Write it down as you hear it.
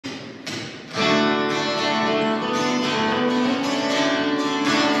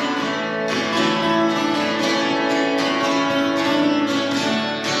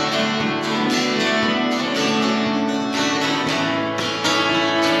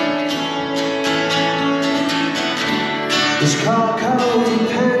It's called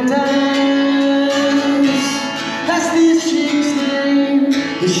codependence. That's this chick's name.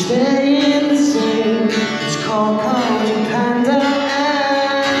 They're staying the same. It's called codependence.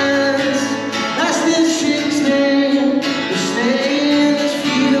 That's this chick's name. They're staying the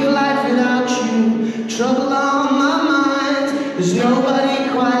speed of life without you. Trouble on my mind. There's nobody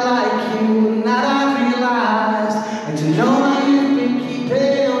quite like you, and that I've realized. And to know how you've been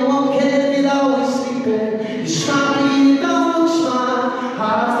keeping on one kid, you'd always sleeping. You smile, but you don't smile.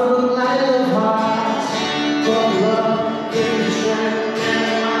 Hearts that look like little hearts. But love gives you strength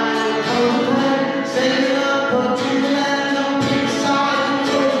and mind. Codependent, saving up or do that. Don't pick a side,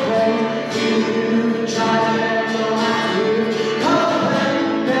 codependent. You try to let go after you.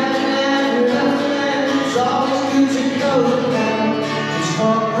 Codependent, never end. It's always good to codependent. It's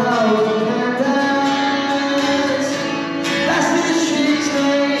called codependence. That's this chick's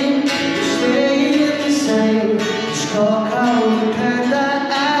name. You're staying the same. It's called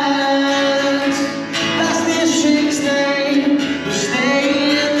codependence. That's this chick's name. You're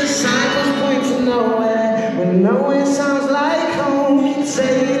staying the cycles point to nowhere. When nowhere sounds like home, keep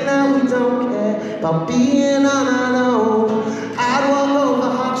saying that we don't care about being on our own. I'd walk over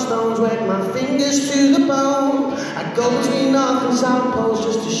hot stones, wet my fingers to the bone. I'd go between north and south poles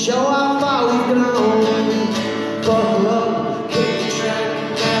just to show how far we've grown. Buckle up, kick the track,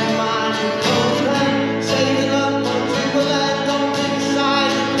 never mind, codependent. Saving up for people that don't pick a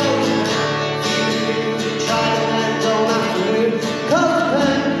side, codependent. You try to let go after you.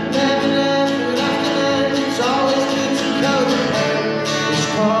 Codependent, never after end. It's always good to codependent. It's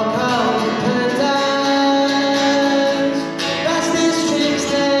called codependence. That's this chick's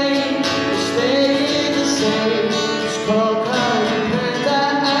name. We're staying the same. It's called codependence.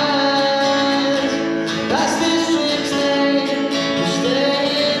 That's this chick's name. We're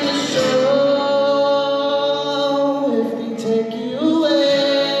staying the show. If we take you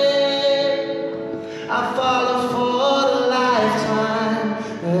away, I follow for a lifetime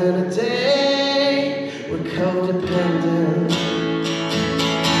and a day. We're codependent.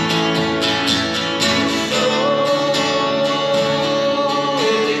 So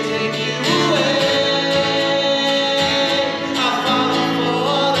if they take you away, I follow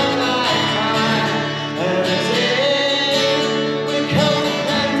for a lifetime and a day. We're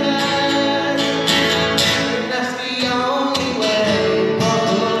codependent, and that's the only way.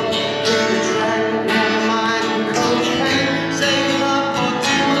 Buckle up, in the track, never mind, codependent. Saving up for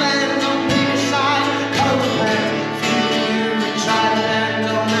two and don't pick a side. Codependent, feeling you, try to let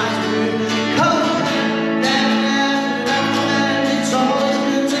go not to you. Codependent, never end. It's always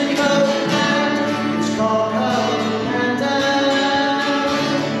good to codependent. It's called codependent.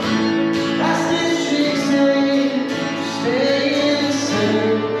 That's this chick's name. Staying the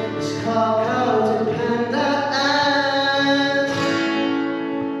same. It's called codependent.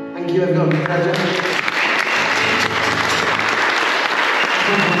 Thank you, everyone. Pleasure.